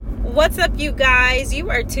What's up, you guys? You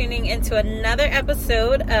are tuning into another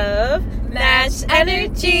episode of Match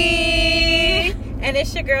Energy. And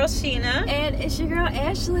it's your girl, Sheena. And it's your girl,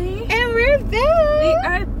 Ashley. And we're back. We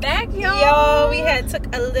are back, y'all. Y'all, we had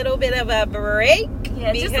took a little bit of a break.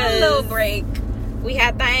 Yeah, just a little break. We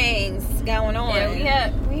had things going on.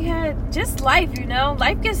 Yeah, we had just life, you know?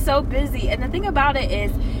 Life gets so busy. And the thing about it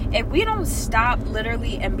is, if we don't stop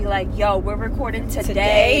literally and be like, yo, we're recording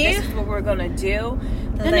today. This is what we're going to do.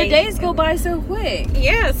 Then the days go by so quick.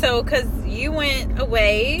 Yeah, so because you went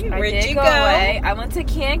away. Where'd you go? I went to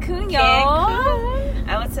Cancun, y'all.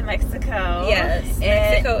 I went to Mexico. Yes,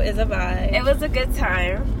 Mexico is a vibe. It was a good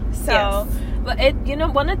time. So, yes.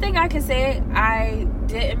 But one of the things I can say I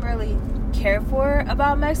didn't really care for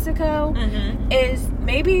about Mexico is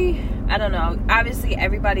maybe, I don't know, obviously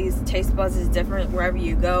everybody's taste buds is different wherever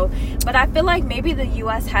you go, but I feel like maybe the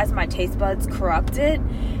U.S. has my taste buds corrupted.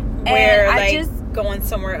 Where, and like, I just going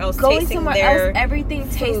somewhere else, everything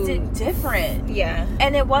tasted different. Yeah.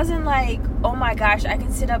 And it wasn't like, oh my gosh, I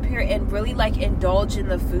can sit up here and really like indulge in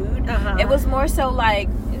the food. It was more so like,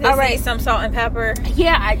 all right, some salt and pepper.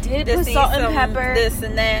 Yeah, I did put salt and pepper, this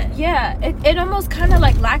and that. Yeah, it almost kind of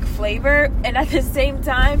like lacked flavor, and at the same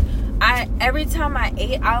time, every time I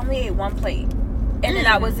ate, I only ate one plate, and then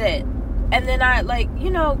that was it. And then I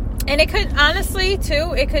and it could, honestly,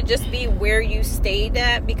 too, it could just be where you stayed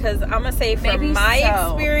at, because I'm going to say from my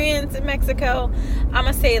experience in Mexico, I'm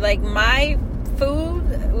going to say, like, my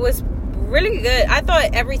food was really good. I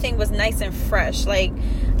thought everything was nice and fresh. Like,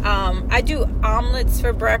 I do omelets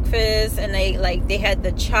for breakfast, and they had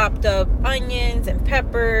the chopped up onions and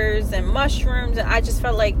peppers and mushrooms, and I just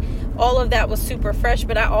felt like all of that was super fresh,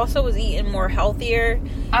 but I also was eating more healthier.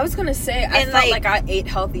 I was gonna say, I felt like I ate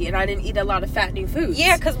healthy, and I didn't eat a lot of fattening foods.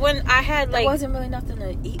 Yeah, because when I had there wasn't really nothing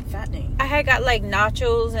to eat fattening. I had got like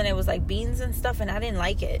nachos, and it was like beans and stuff, and I didn't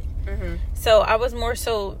like it. So I was more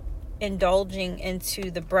so indulging into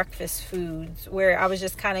the breakfast foods, where I was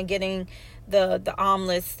just kind of getting the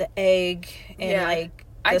omelets, the egg, and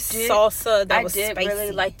the salsa that was spicy. I did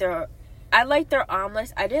really like I liked their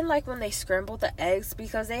omelets. I didn't like when they scrambled the eggs,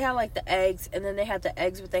 because they had like the eggs and then they had the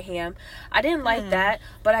eggs with the ham. I didn't like that,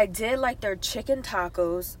 but I did like their chicken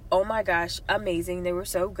tacos. Oh my gosh, amazing. They were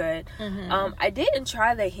so good. I didn't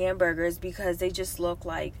try the hamburgers because they just look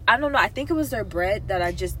like, I don't know, I think it was their bread that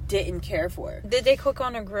I just didn't care for. Did they cook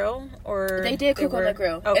on a grill? Or they did cook on a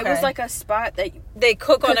grill. Okay. It was like a spot that they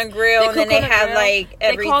cook on a grill, and then they had like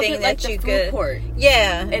everything that you could court.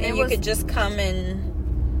 Yeah, and you could just come and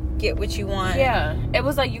get what you want. Yeah, it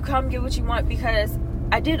was like you come get what you want, because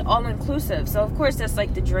I did all inclusive, so of course that's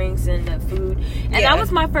like the drinks and the food, and that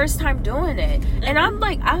was my first time doing it. And I'm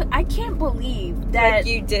like, I can't believe that, like,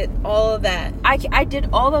 you did all of that. I did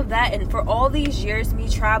all of that, and for all these years, me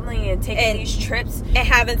traveling and taking these trips and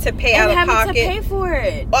having to pay out of pocket, having to pay for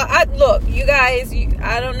it. Well, look, you guys,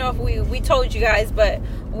 I don't know if we told you guys, but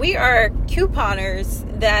we are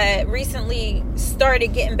couponers that recently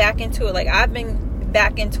started getting back into it. Like, I've been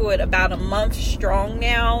back into it about a month strong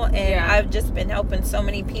now, and I've just been helping so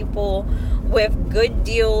many people with good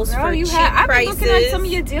deals for cheap prices. I've been looking at some of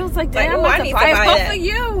your deals like, damn, I'm about to buy a both for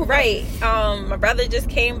you. Right. My brother just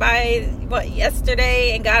came by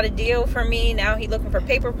yesterday and got a deal for me. Now he's looking for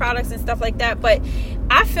paper products and stuff like that. But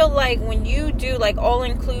I feel like when you do like all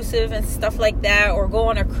inclusive and stuff like that, or go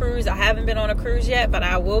on a cruise, I haven't been on a cruise yet, but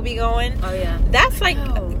I will be going. Oh yeah, that's like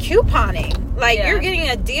couponing. Like, you're getting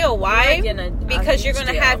a deal. Why? Because you're going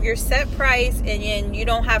to have your set price, and then you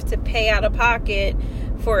don't have to pay out of pocket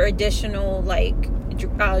for additional like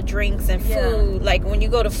drinks and food. Like, when you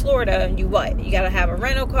go to Florida, you got to have a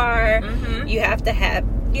rental car. You have to have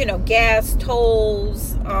gas,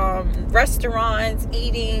 tolls, restaurants,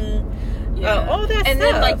 eating, all that and stuff.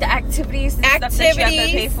 Then like the activities stuff that you have to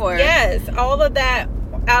pay for. Yes, all of that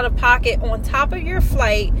out of pocket on top of your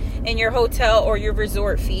flight and your hotel or your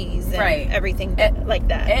resort fees and everything like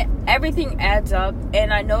that. Everything adds up,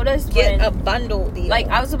 and I noticed a bundle deal. Like,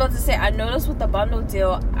 I was about to say, I noticed with the bundle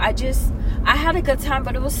deal, I had a good time,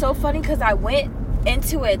 but it was so funny because I went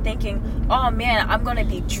into it thinking, oh man, I'm gonna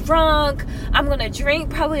be drunk, I'm gonna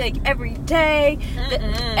drink probably like every day,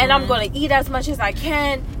 and I'm gonna eat as much as I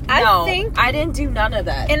can. I didn't do none of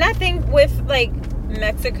that. And I think with like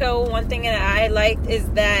Mexico, one thing that I liked is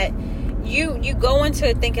that you go into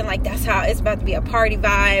it thinking like that's how it's about to be a party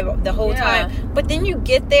vibe the whole time, but then you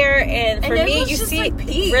get there, and for me, you see like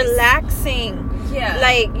relaxing.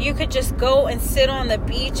 Like, you could just go and sit on the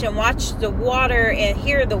beach and watch the water and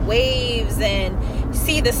hear the waves and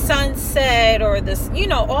see the sunset, or this,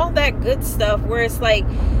 all that good stuff, where it's like,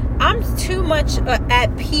 I'm too much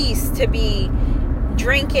at peace to be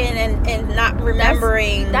drinking and not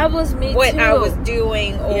remembering that was me what too. I was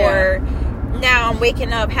doing, or now I'm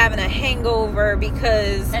waking up having a hangover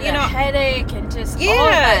because and you know, a headache and just all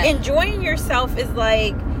that. Enjoying yourself is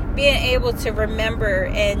like being able to remember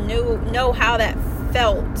and know how that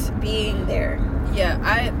felt being there.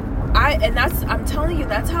 And I'm telling you,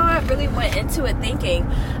 that's how I really went into it thinking.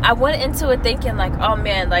 I went into it thinking like, oh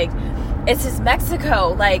man, like it's just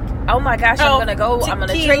Mexico. Like, oh my gosh, I'm gonna go. I'm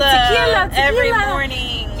gonna drink tequila every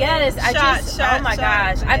morning. Yes, oh my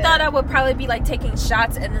gosh. Yeah. I thought I would probably be like taking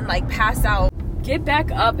shots and then like pass out, get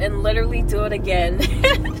back up and literally do it again.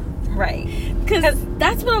 Right. Because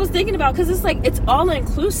that's what I was thinking about. Because it's like, it's all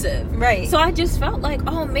inclusive. Right. So I just felt like,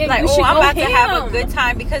 oh man, like, you should I'm go about ham. to have a good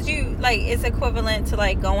time, because you like, it's equivalent to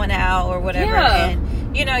like going out or whatever. Yeah.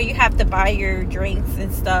 And you know, you have to buy your drinks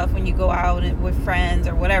and stuff when you go out with friends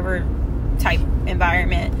or whatever type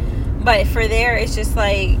environment. But for there, it's just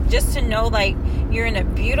like, just to know like you're in a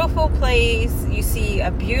beautiful place, you see a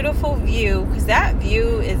beautiful view, because that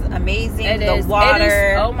view is amazing. The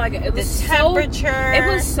water, oh my god, it was the temperature,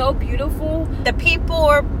 it was so beautiful. The people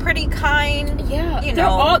are pretty kind. Yeah, you they're know.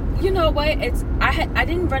 all, you know what? I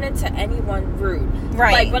didn't run into anyone rude.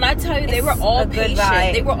 Right. Like when I tell you, they were all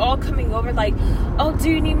patient. They were all coming over like, oh, do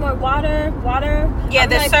you need more water? Yeah,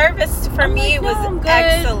 the like, service for me was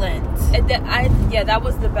excellent. And that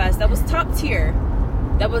was the best. That was top tier.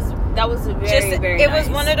 That was very it nice.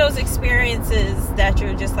 was one of those experiences that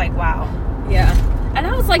you're just like, wow. Yeah. And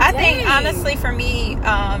I was like, I think honestly for me,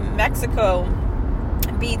 Mexico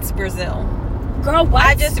beats Brazil. Girl, what?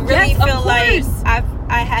 I just really feel like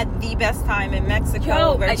I had the best time in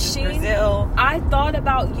Mexico versus Brazil. I thought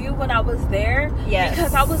about you when I was there. Yes.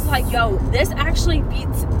 Because I was like, yo, this actually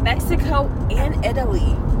beats Mexico and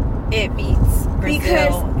Italy. It beats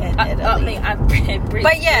Brazil and Italy.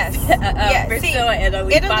 But yes, Brazil and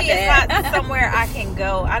Italy. Italy is not somewhere I can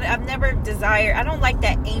go. I've never desired. I don't like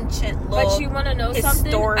that ancient look. But you want to know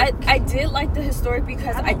something? I did like the historic,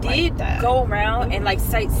 because I did go around and like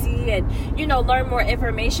sightsee and learn more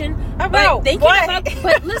information. But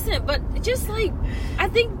listen, but just like, I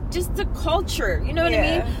think just the culture, you know what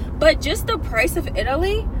I mean? But just the price of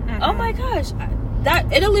Italy, oh my gosh.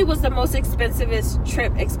 That Italy was the most expensivest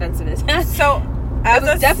trip. So it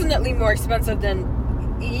was definitely more expensive than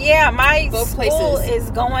my both school places.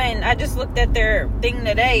 Is going. I just looked at their thing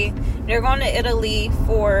today. They're going to Italy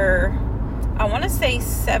for, I want to say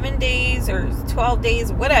 7 days or 12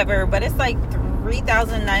 days, whatever. But it's like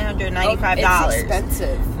 $3,995. It's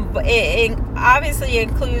expensive. But it obviously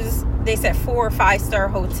includes, they said 4 or 5-star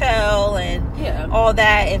hotel and all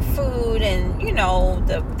that, and food, and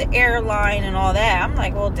the airline and all that. I'm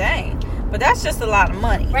like, well, dang, but that's just a lot of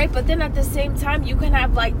money, right? But then at the same time, you can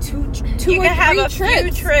have like two you or can have three a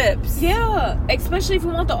few trips. Yeah, especially if you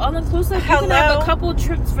want the all-inclusive. You can have a couple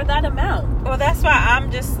trips for that amount. Well, that's why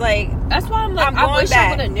I'm just like, I wish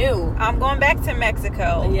I would have knew. I'm going back to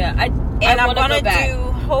Mexico. Yeah, I'm going to do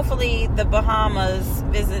hopefully the Bahamas,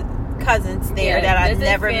 visit cousins there that I've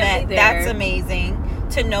never met. There. That's amazing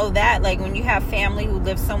to know that, like, when you have family who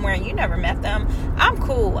live somewhere and you never met them. I'm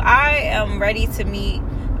cool. I am ready to meet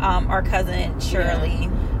our cousin Shirley.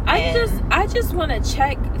 I just want to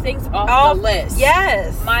check things off the list.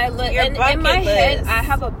 Yes, my list. And in my head, I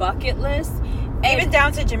have a bucket list. Even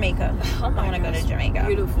down to Jamaica. Oh my I want to go to Jamaica.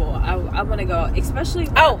 Beautiful. I want to go, especially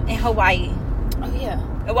in Hawaii. Oh yeah.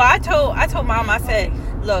 Well, I told Mom, I said,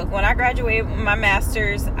 look, when I graduate with my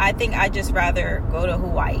master's, I think I'd just rather go to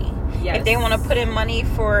Hawaii. Yes. If they want to put in money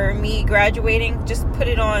for me graduating, just put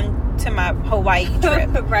it on to my Hawaii trip.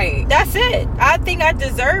 Right. That's it. I think I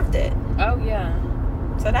deserved it. Oh yeah.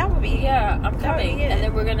 So that would be. Yeah, I'm coming, and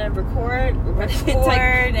then we're gonna record. We're gonna take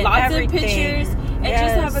lots of pictures and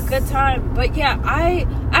just have a good time. But yeah, I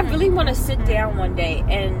really want to sit down one day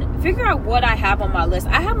and figure out what I have on my list.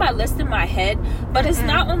 I have my list in my head, but it's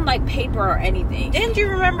not on like paper or anything. Didn't you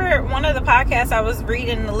remember one of the podcasts I was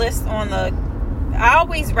reading the list on the? I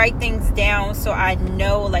always write things down so I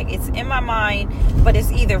know, like, it's in my mind, but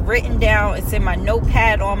it's either written down, it's in my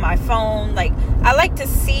notepad on my phone. Like, I like to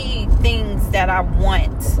see things that I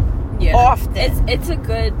want often. It's a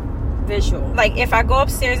good visual. Like, if I go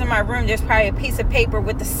upstairs in my room, there's probably a piece of paper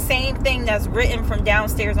with the same thing that's written from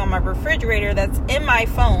downstairs on my refrigerator that's in my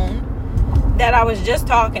phone that I was just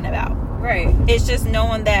talking about. Right. It's just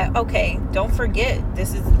knowing that, okay, don't forget,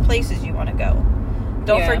 this is the places you want to go.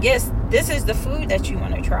 Don't forget, this is the food that you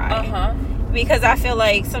want to try. because I feel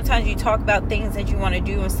like sometimes you talk about things that you want to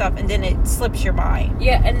do and stuff, and then it slips your mind.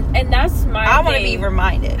 Yeah, and that's I want to be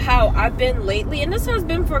reminded how I've been lately, and this has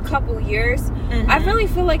been for a couple years. I really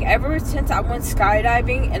feel like ever since I went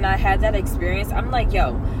skydiving and I had that experience, I'm like,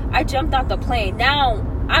 yo, I jumped out the plane. Now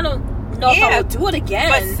I don't know if I will do it again.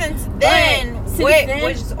 But since then, what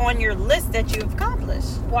was on your list that you've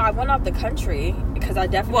accomplished? Well, I went out the country because I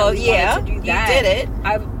definitely wanted to do that. You did it.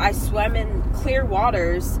 I swam in clear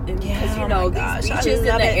waters because these beaches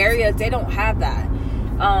in the area, they don't have that.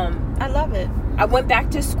 I love it. I went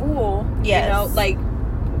back to school. Yes.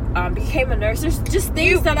 Became a nurse. There's just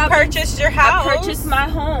things that I purchased your house. I purchased my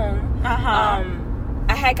home.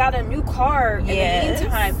 I had got a new car in the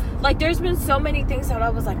meantime. Like, there's been so many things that I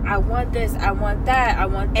was like, I want this, I want that, I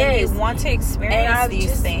want this. And you want to experience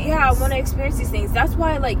these things. Yeah, I want to experience these things. That's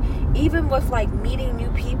why, like, even with, like, meeting new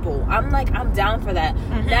people, I'm down for that.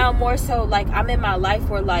 Now, more so, like, I'm in my life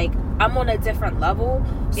where, like, I'm on a different level.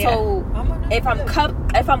 So, if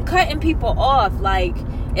I'm cutting people off, like,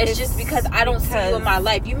 it's just because I don't see you in my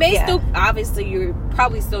life. You may still, obviously, you're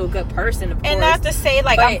probably still a good person, of course. And not to say,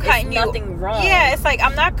 like, I'm cutting you. Nothing wrong. Yeah, it's like,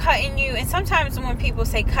 I'm not cutting you. And sometimes when people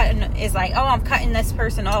say cutting, it's like, oh, I'm cutting this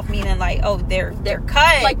person off, meaning, like, oh, they're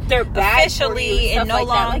cut. Like, they're bad officially and no like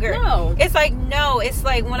longer. Like, no. It's like, no. It's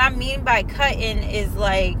like, what I mean by cutting is,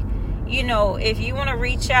 like, if you want to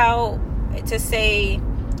reach out to say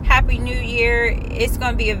Happy New Year, it's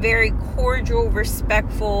going to be a very cordial,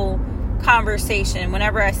 respectful conversation.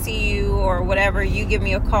 Whenever I see you or whatever, you give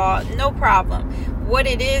me a call, no problem. What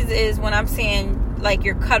it is when I'm saying, like,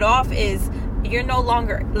 you're cut off, is you're no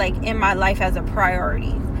longer, like, in my life as a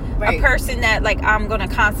priority. Right. A person that, like, I'm gonna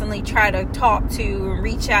constantly try to talk to and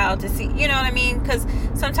reach out to see, you know what I mean? Because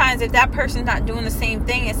sometimes if that person's not doing the same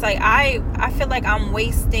thing, it's like I feel like I'm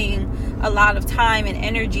wasting a lot of time and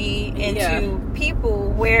energy into people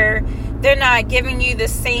where they're not giving you the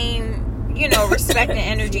same, respect and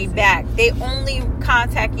energy back. They only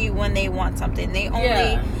contact you when they want something. They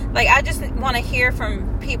only like, I just want to hear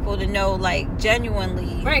from people to know, like,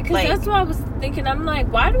 genuinely, right? Because, like, that's what I was thinking. I'm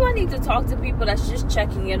like, why do I need to talk to people that's just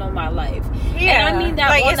checking in on my life? And I mean that,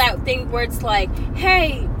 like, that thing where it's like,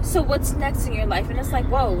 hey, so what's next in your life? And it's like,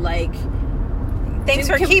 whoa, like, thanks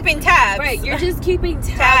for keeping tabs. Right, you're just keeping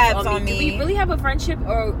tabs on me. Do we really have a friendship,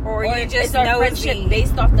 or you just is our friendship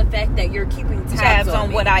based off the fact that you're keeping tabs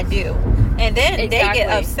on what I do? And then they get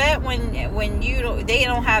upset when they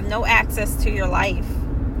don't have no access to your life.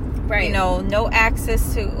 Right. No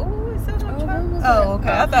access to. Oh, is that on track? Oh, okay.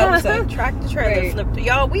 I thought it was a tractor trailer flipped.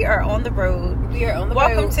 Y'all, we are on the road.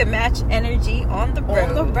 Welcome to Match Energy on the road.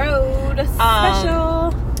 On the road,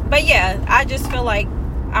 special. But yeah, I just feel like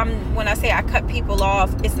when I say I cut people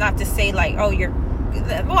off, it's not to say, like, oh,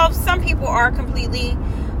 some people are completely,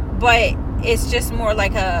 but it's just more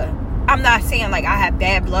like I'm not saying, like, I have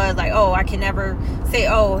bad blood, like, oh, I can never say,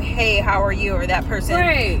 oh, hey, how are you, or that person.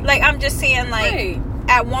 Right. Like, I'm just saying, like,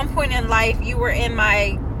 at one point in life, you were in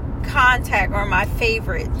my contact or my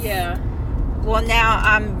favorites. Yeah. Well, now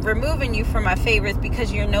I'm removing you from my favorites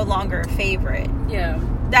because you're no longer a favorite. Yeah.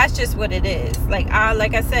 That's just what it is. Like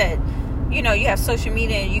I said, you have social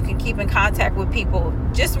media and you can keep in contact with people.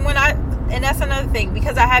 Just and that's another thing,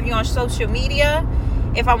 because I have you on social media,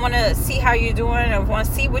 if I want to see how you're doing or want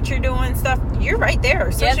to see what you're doing stuff, you're right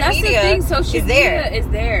there. Social media Social media is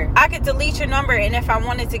there. I could delete your number, and if I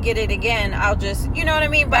wanted to get it again, I'll just, you know what I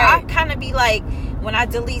mean? But I kind of be like, when I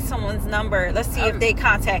delete someone's number, let's see if they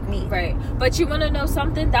contact me. Right. But you want to know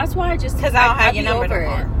something? That's why because I don't have your number no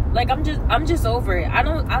more. Like, I'm just over it. I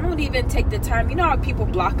don't even take the time. You know how people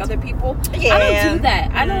block other people? Yeah. I don't do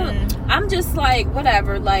that. I'm just like,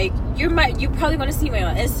 whatever. Like, you probably want to see me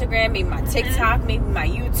on Instagram, maybe my TikTok, maybe my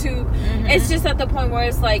YouTube. It's just at the point where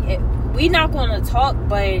it's like, we not going to talk,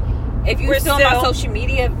 but if you're still on my social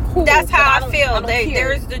media, cool. That's how I feel.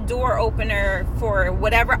 There's the door opener for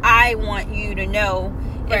whatever I want you to know.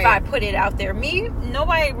 If I put it out there,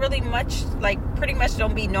 nobody really pretty much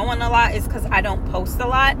don't be knowing a lot, is because I don't post a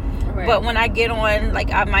lot. Right. But when I get on,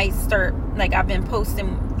 like, I might start, like, I've been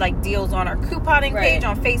posting, like, deals on our couponing page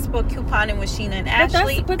on Facebook, couponing with Sheena and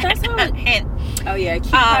Ashley. But that's how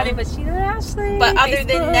couponing with Sheena and Ashley. But other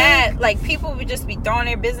than that, like, people would just be throwing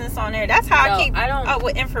their business on there. That's how I keep up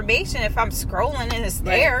with information. If I'm scrolling and it's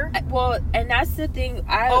there. Well, and that's the thing.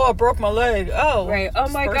 I broke my leg. Oh, right. Oh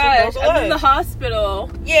my gosh, I'm in the hospital.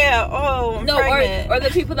 Yeah. Oh, I'm pregnant. Or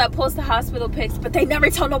the people that post the hospital pics, but they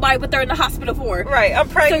never tell nobody what they're in the hospital for. Right. I'm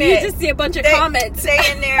pregnant. So you just see a bunch of comments. Stay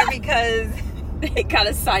in there because they got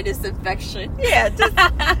a sinus infection. Yeah, just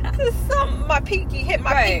my pinky hit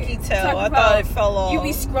my pinky toe. I thought it fell off. You be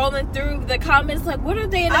scrolling through the comments like, what are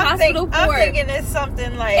they in the hospital for? I'm thinking it's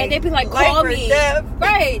something like, and they be like, call me. Death.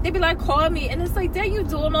 Right. They be like, call me. And it's like, dang, you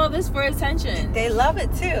doing all this for attention. They love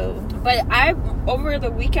it too. But over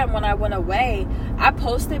the weekend when I went away, I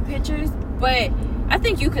posted pictures, but I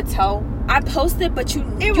think you could tell. I posted, but you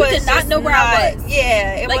did not know where I was.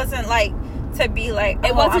 Yeah, it wasn't like to be like,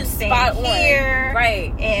 it wasn't I'm staying spot here,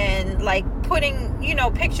 right? And like putting,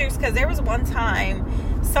 pictures, because there was one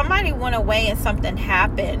time somebody went away and something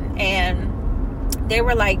happened, and they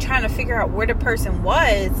were like trying to figure out where the person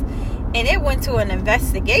was, and it went to an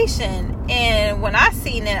investigation. And when I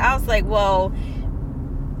seen it, I was like, well,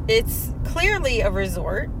 it's clearly a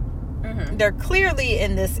resort. Mm-hmm. They're clearly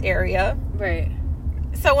in this area, right?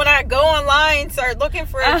 So when I go online, start looking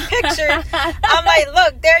for a picture, I'm like,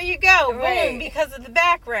 look, there you go. Right. Boom. Because of the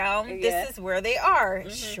background, this is where they are. Mm-hmm.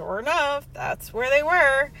 Sure enough, that's where they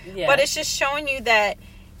were. Yeah. But it's just showing you that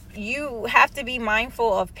you have to be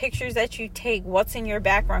mindful of pictures that you take, what's in your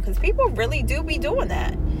background, because people really do be doing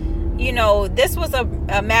that. This was a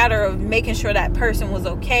matter of making sure that person was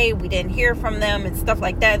okay. We didn't hear from them and stuff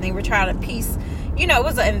like that. And they were trying to piece... it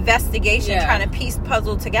was an investigation trying to piece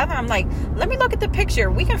puzzle together. I'm like, let me look at the picture.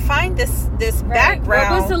 We can find this background.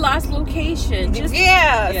 Where was the last location?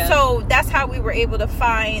 Yeah. So that's how we were able to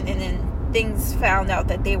find, and then things found out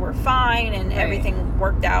that they were fine and everything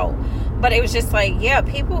worked out. But it was just like,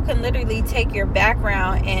 people can literally take your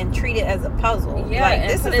background and treat it as a puzzle. Yeah, like,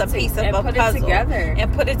 this is a piece of a puzzle.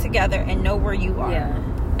 And put it together and know where you are. Yeah.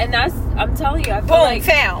 And that's, I'm telling you, I feel like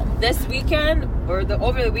found. This weekend or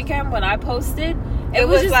over the weekend when I posted, it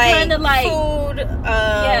was just like kind of like food.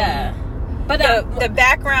 But the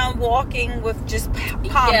background walking with just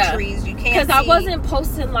palm trees, you can't. Because I wasn't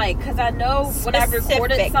posting because I know when I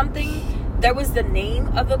recorded something, there was the name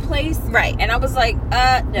of the place, right? And I was like,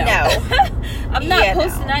 no. I'm not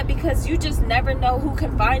posting that because you just never know who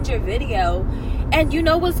can find your video. And you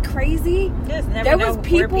know what's crazy? There was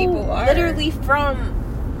people literally from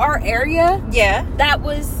our area, that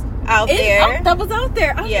was out there.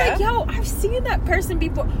 I'm like, yo, I've seen that person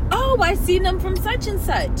before. Oh, I seen them from such and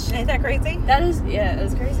such. Ain't that crazy? That is, it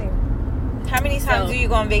was crazy. How many times do you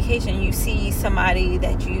go on vacation? You see somebody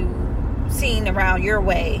that you seen around your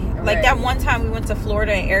way. Like that one time we went to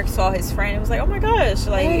Florida and Eric saw his friend. It was like, oh my gosh,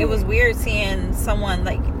 like it was weird seeing someone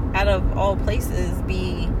like out of all places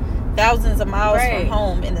be thousands of miles from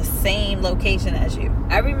home in the same location as you.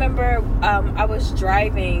 I remember I was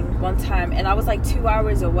driving one time and I was like 2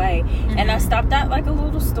 hours away, and I stopped at like a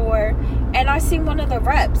little store and I seen one of the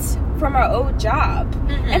reps from our old job,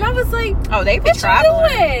 and I was like, oh, they be traveling.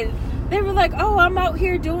 What you doing? They were like, oh, I'm out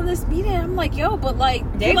here doing this meeting. I'm like, yo, but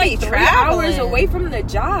like they like 3 hours away from the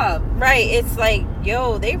job. Right. It's like,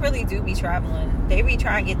 yo, they really do be traveling. They be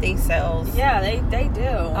trying to get themselves. Yeah, they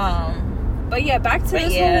do. But yeah, back to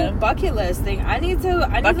this whole bucket list thing. I need to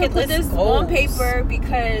put this on paper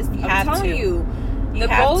because I'm telling you, the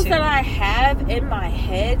goals that I have in my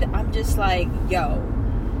head, I'm just like, yo,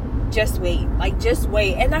 just wait. Like, just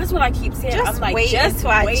wait. And that's what I keep saying. I'm like, wait until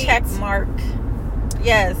I check mark.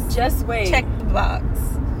 Yes. Just wait. Check the box.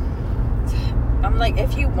 I'm like,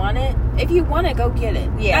 if you want it, go get it.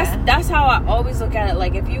 Yeah. That's how I always look at it.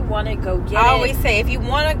 Like, if you want it, go get it. I always say, if you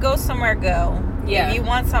want to go somewhere, go. Yeah. If you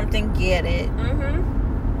want something, get it.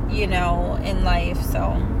 In life.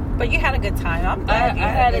 So, but you had a good time. I'm glad you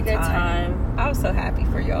had a good time. I was so happy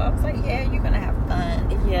for y'all. I was like, yeah, you're gonna have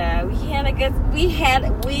fun. Yeah, we had a good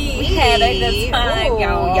time, ooh,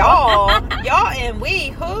 y'all and we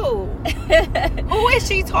who? Who is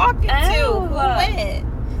she talking to? Who went?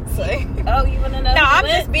 So, oh, you wanna know? No,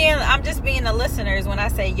 I'm just being the listeners when I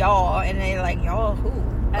say y'all, and they're like, y'all who?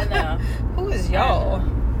 I know. Who is y'all?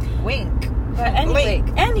 Wink. But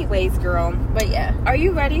anyways, girl. But yeah. Are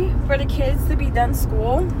you ready for the kids to be done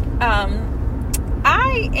school?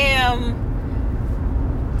 I am.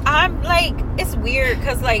 I'm like, it's weird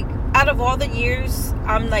because like out of all the years,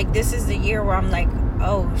 I'm like, this is the year where I'm like,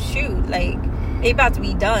 oh shoot, like they about to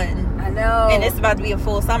be done. I know. And it's about to be a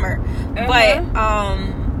full summer. But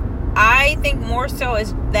I think more so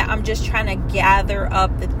is that I'm just trying to gather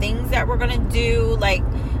up the things that we're gonna do. Like,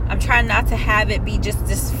 I'm trying not to have it be just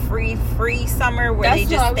this free summer where they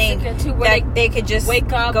just think that they could just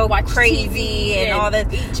wake up, go watch crazy TV and all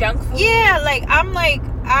that, eat junk food. Yeah, like I'm like,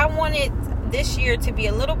 I want it this year to be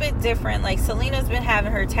a little bit different. Like, Selena's been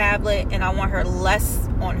having her tablet, and I want her less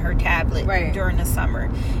on her tablet during the summer.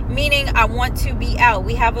 Meaning, I want to be out.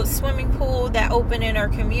 We have a swimming pool that opened in our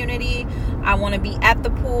community. I want to be at the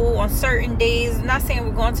pool on certain days. I'm not saying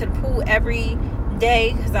we're going to the pool every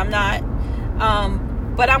day because I'm not.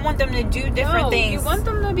 But I want them to do different things. You want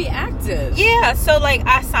them to be active. Yeah, so like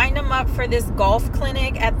I signed them up for this golf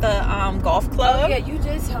clinic at the golf club. Oh yeah, you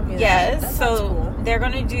did tell me that. Yes, so cool. They're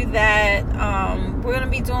gonna do that. We're gonna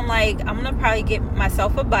be doing like, I'm gonna probably get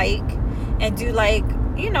myself a bike and do like,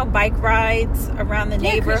 you know, bike rides around the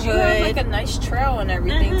neighborhood. You have like a nice trail and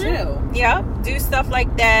everything too. Yep, do stuff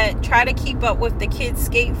like that. Try to keep up with the kids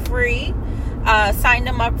skate free. Sign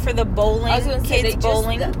them up for the bowling, kids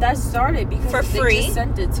bowling. That started because for free. They just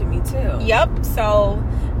sent it to me too. Yep. So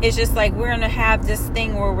it's just like we're gonna have this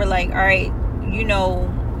thing where we're like, all right, you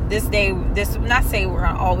know, this day, not say we're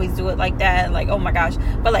gonna always do it like that, like oh my gosh,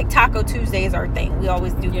 but like Taco Tuesday is our thing. We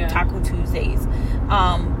always do Taco Tuesdays.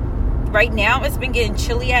 Right now it's been getting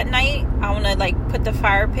chilly at night. I want to like put the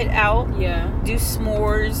fire pit out. Yeah. Do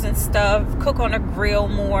s'mores and stuff. Cook on a grill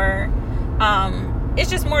more. It's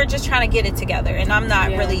just more just trying to get it together, and I'm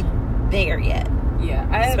not really there yet.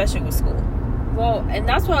 Yeah, especially with school. Well, and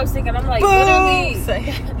that's what I was thinking. I'm like, literally,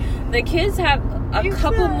 the kids have a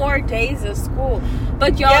couple more days of school.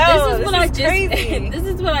 But y'all, this is what I just this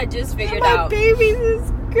is what I just figured out. My babies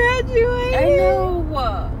is graduating. I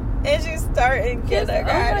know. And she's starting kindergarten.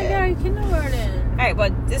 Oh my god, kindergarten. All right,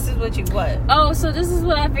 but this is what you what? Oh, so this is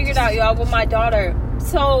what I figured out, y'all, with my daughter.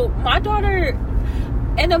 So my daughter,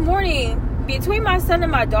 in the morning, between my son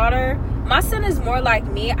and my daughter, my son is more like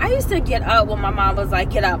me. I used to get up when my mom was like,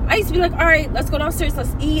 get up. I used to be like, all right, let's go downstairs,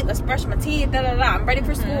 let's eat, let's brush my teeth, I'm ready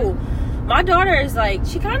for school. My daughter is like,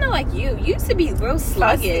 she kind of like you. You used to be real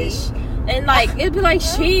sluggish. And like, it'd be like,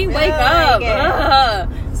 she wake up.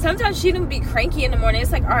 Sometimes she didn't be cranky in the morning.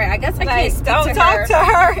 It's like, all right, I guess I can't speak don't talk to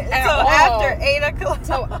her until after 8 o'clock.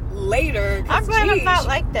 Until later. I'm glad I'm not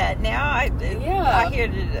like that now. I hear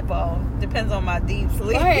that. Well, depends on my deep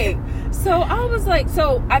sleep. Right. So I was like,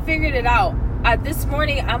 I figured it out. This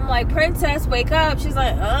morning, I'm like, Princess, wake up. She's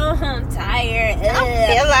like, oh, I'm tired. I don't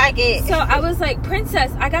feel like it. So I was like,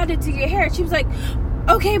 Princess, I got to do your hair. She was like,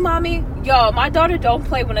 okay, mommy. Yo, my daughter don't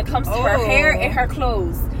play when it comes to her hair and her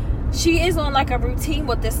clothes. She is on like a routine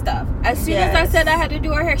with this stuff. As soon as I said I had to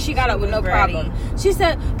do her hair, she got up with no problem. She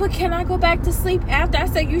said, but can I go back to sleep after? I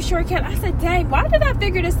said, you sure can. I said, dang, why did I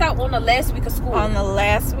figure this out on the last week of school? On the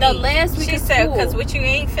last week. The last week she of said, school. because what you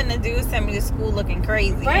ain't finna do is send me to school looking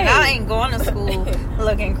crazy. Right. And I ain't going to school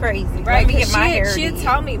looking crazy. Right. Let me get my hair. She'd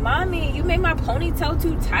tell me, Mommy, you made my ponytail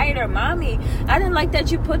too tight. Or, Mommy, I didn't like that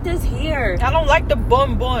you put this here. I don't like the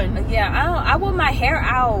bun. Yeah, I want my hair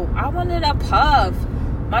out. I wanted a puff.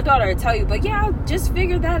 My daughter would tell you, but yeah, I just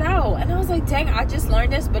figured that out. And I was like, dang, I just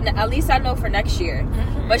learned this, but at least I know for next year.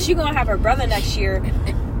 But she gonna have her brother next year.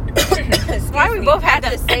 Why we both had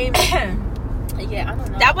the same. Yeah, I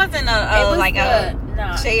don't know. That wasn't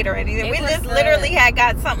a shade or anything. We just literally had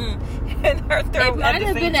got something in her throat. It might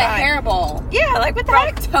have been a hairball. Yeah, like what the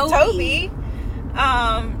heck? Toby.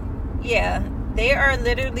 Yeah. They are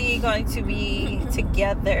literally going to be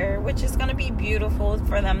together, which is going to be beautiful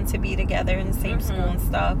for them to be together in the same school and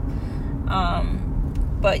stuff.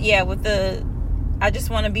 But yeah, I just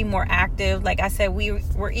want to be more active. Like I said,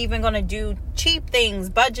 we're even going to do cheap things,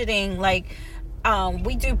 budgeting. Like,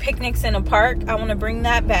 we do picnics in a park. I want to bring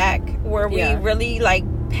that back where we really like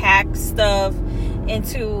pack stuff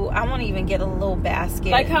into, I want to even get a little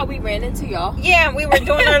basket. Like how we ran into y'all. Yeah, we were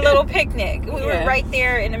doing our little picnic. We were right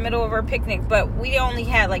there in the middle of our picnic, but we only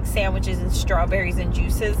had like sandwiches and strawberries and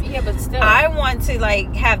juices. Yeah, but still. I want to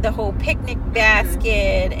like have the whole picnic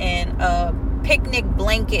basket and a picnic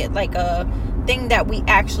blanket, like a thing that we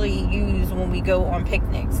actually use when we go on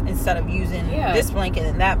picnics instead of using this blanket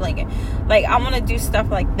and that blanket. Like I want to do stuff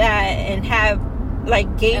like that and have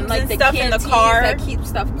like games and stuff in the car that keep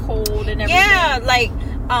stuff cold and everything. Yeah, like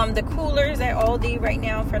the coolers at Aldi right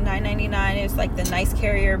now for $9.99 is like the nice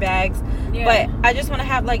carrier bags. Yeah. But I just want to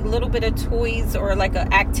have like a little bit of toys or like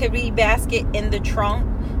an activity basket in the trunk.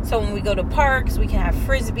 So when we go to parks, we can have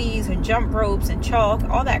frisbees and jump ropes and chalk,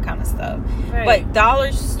 all that kind of stuff. Right. But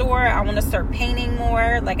dollar store, I want to start painting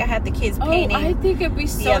more. Like I had the kids painting. I think it'd be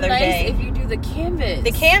so nice if you do the canvas.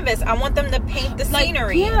 The canvas, I want them to paint the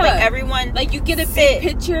scenery. Yeah. Like everyone, like you get a big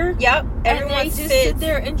picture. Yep. Everyone and they just sit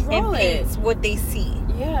there and draw paints what they see.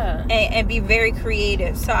 Yeah. And be very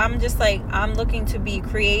creative. So I'm just like, I'm looking to be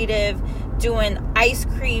creative, doing ice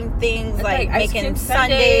cream things, like making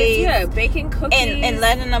sundaes, baking cookies, and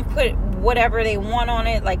letting them put whatever they want on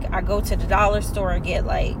it. Like I go to the dollar store and get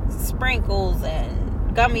like sprinkles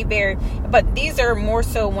and gummy bear, but these are more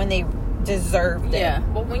so when they deserve it. Yeah,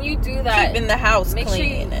 well, when you do that, keeping the house make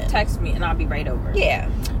clean. Sure you text me and I'll be right over. Yeah.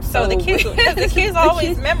 So the kids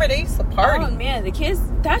always remember they used to party. Oh man, the kids.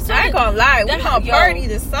 That's I ain't gonna lie, we gonna party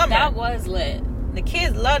this summer. That was lit. The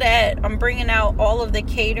kids love that. I'm bringing out all of the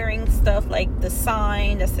catering stuff, like the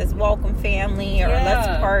sign that says "Welcome Family" or "Let's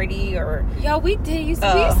Party" or we used to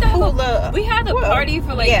have we had a party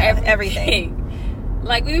for like everything.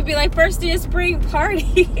 Like we would be like first day of spring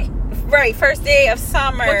party, right? First day of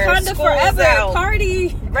summer, Wakanda forever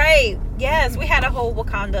party, right? Yes, we had a whole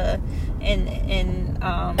Wakanda in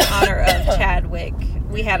honor of Chadwick.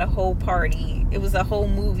 We had a whole party. It was a whole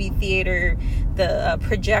movie theater, the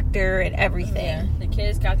projector and everything. Yeah, the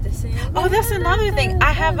kids got to sing. Oh, that's another thing.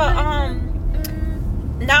 I have a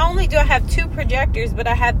not only do I have 2 projectors, but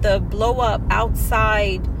I have the blow up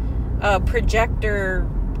outside projector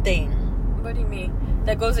thing. What do you mean?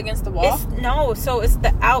 That goes against the wall? So it's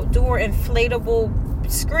the outdoor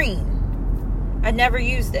inflatable screen. I never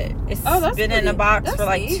used it. It's been in a box for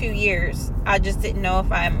like neat. 2 years. I just didn't know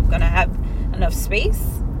if I'm gonna have enough space.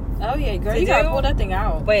 Oh yeah, girl, you gotta pull that thing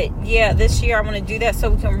out. But yeah, this year I want to do that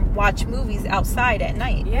so we can watch movies outside at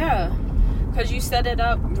night. Yeah, because you set it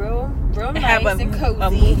up real nice and cozy.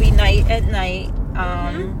 A movie night at night.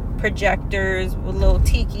 Projectors with little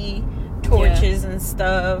tiki torches and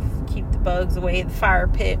stuff. Keep the bugs away. The fire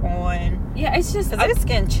pit on. Yeah, it's just it's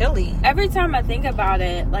getting chilly. Every time I think about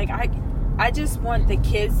it, like I just want the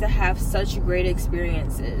kids to have such great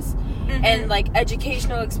experiences and like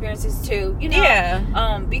educational experiences too, you know.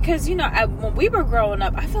 Yeah. Because when we were growing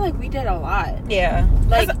up, I feel like we did a lot. Yeah.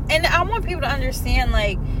 Like, and I want people to understand,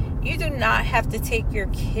 like, you do not have to take your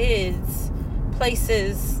kids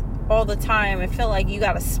places all the time and feel like you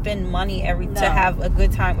got to spend money to have a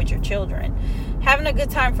good time with your children. Having a good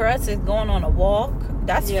time for us is going on a walk.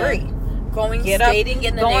 That's free. Going skating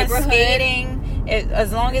in the neighborhood. Skating.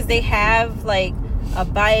 As long as they have like a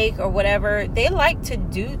bike or whatever, they like to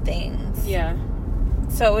do things. Yeah.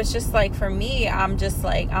 So it's just like, for me, I'm just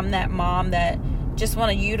like, I'm that mom that just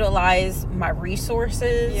want to utilize my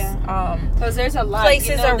resources. Yeah. Because there's a lot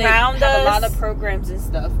places around us. Have a lot of programs and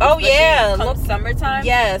stuff. Oh yeah. Summertime.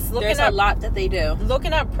 Yes. There's a lot that they do.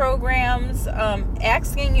 Looking up programs,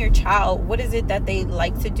 asking your child what is it that they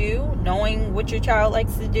like to do, knowing what your child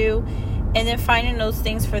likes to do, and then finding those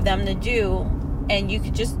things for them to do. And you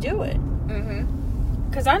could just do it.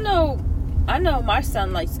 Because I know my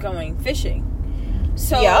son likes going fishing.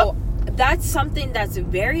 So that's something that's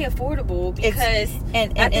very affordable because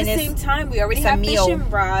at the same time we already have fishing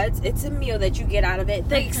rods. It's a meal that you get out of it.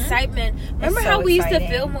 The excitement. Remember how we used to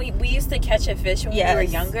film when we used to catch a fish when we were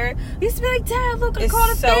younger? We used to be like, Dad, look, I caught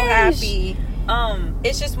a fish. So happy.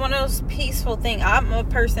 It's just one of those peaceful things. I'm a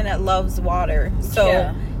person that loves water.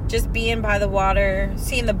 So just being by the water,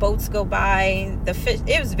 seeing the boats go by, the fish,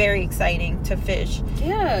 it was very exciting to fish.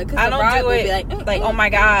 Yeah, because I don't do it like oh my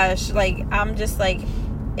gosh. Like, I'm just like,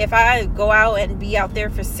 if I go out and be out there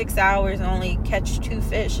for 6 hours and only catch 2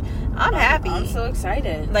 fish, I'm happy. I'm so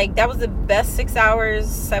excited. Like, that was the best 6 hours,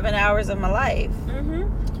 7 hours of my life.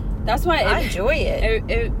 That's why I enjoy it.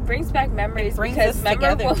 It brings back memories.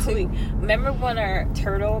 Remember when our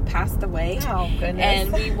turtle passed away? Oh goodness!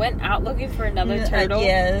 And we went out looking for another turtle.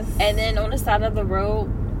 Yes. And then on the side of the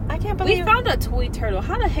road, I can't believe we found a toy turtle.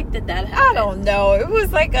 How the heck did that happen? I don't know. It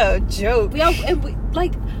was like a joke.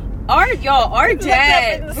 Our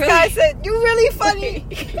dad really, guy said, "You really funny."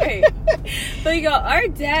 But our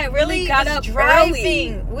dad really got up driving.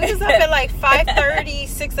 early. We was up at like 5:30,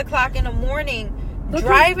 6 o'clock in the morning.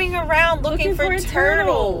 Driving around looking for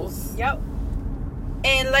turtles. Yep.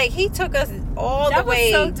 And like, he took us all the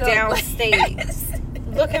way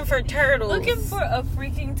downstate looking for turtles. Looking for a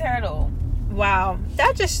freaking turtle. Wow.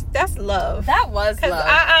 That's love. That was love. Because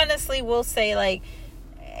I honestly will say, like,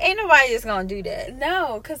 ain't nobody just gonna do that.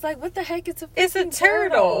 No, because like, what the heck? It's a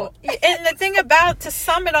turtle. And the thing about, to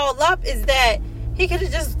sum it all up, is that he could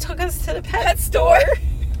have just took us to the pet store.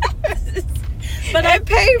 But I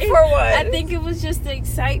paid for one. I think it was just the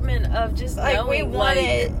excitement of just like, knowing, we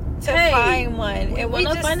wanted to find one. We want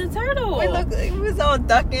to find a turtle. We was all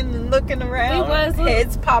ducking and looking around.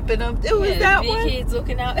 Heads popping up. It was that one. Kids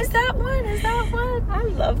looking out. Is that one? Is that one? I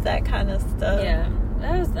love that kind of stuff. Yeah,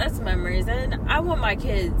 that's memories, and I want my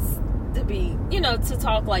kids to be, to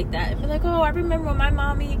talk like that and be like, oh, I remember when my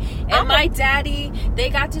mommy and my daddy, they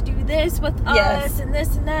got to do this with us and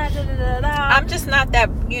this and that. Da, da, da, da. I'm just not that,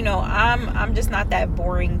 I'm just not that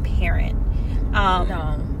boring parent.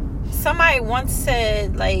 No. Somebody once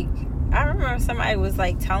said, like, I remember somebody was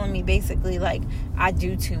like telling me basically like, I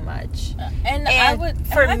do too much. And I'm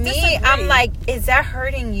like, is that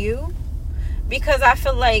hurting you? Because I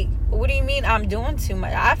feel like, what do you mean I'm doing too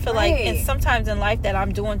much? I feel like, and sometimes in life, that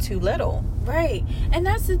I'm doing too little. Right. And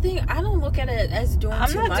that's the thing. I don't look at it as doing too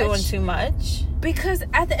much. I'm not doing too much. Because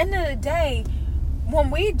at the end of the day,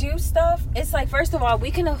 when we do stuff, it's like, first of all, we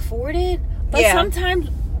can afford it, But sometimes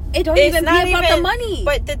it don't even be about the money.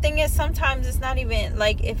 But the thing is, sometimes it's not even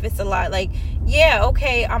like if it's a lot. Like, yeah,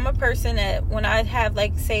 okay, I'm a person that when I have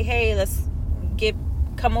like say, hey, let's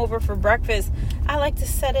come over for breakfast, I like to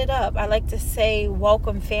set it up. I like to say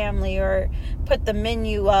welcome family or put the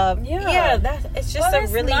menu up. Yeah, it's just a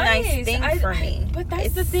really nice thing for me. But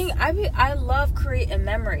that's the thing. I love creating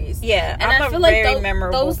memories. Yeah, and I feel like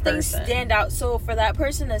those things stand out. So for that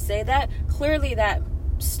person to say that, clearly that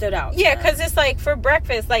stood out. Yeah, because it's like for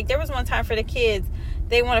breakfast, like there was one time for the kids,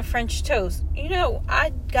 they want a French toast. You know,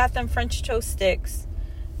 I got them French toast sticks.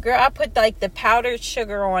 Girl, I put like the powdered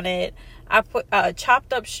sugar on it. I put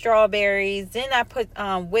chopped up strawberries. Then I put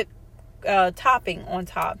whipped topping on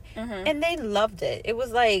top. Mm-hmm. And they loved it. It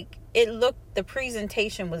was like, the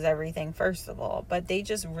presentation was everything, first of all. But they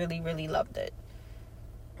just really, really loved it.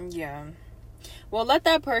 Yeah. Well, let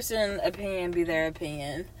that person's opinion be their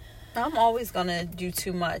opinion. I'm always going to do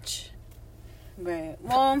too much. Right.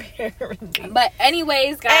 Well, but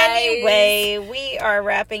anyways, guys. Anyway, we are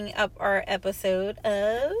wrapping up our episode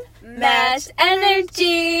of Match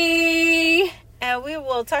Energy. And we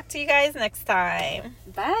will talk to you guys next time.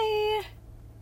 Bye.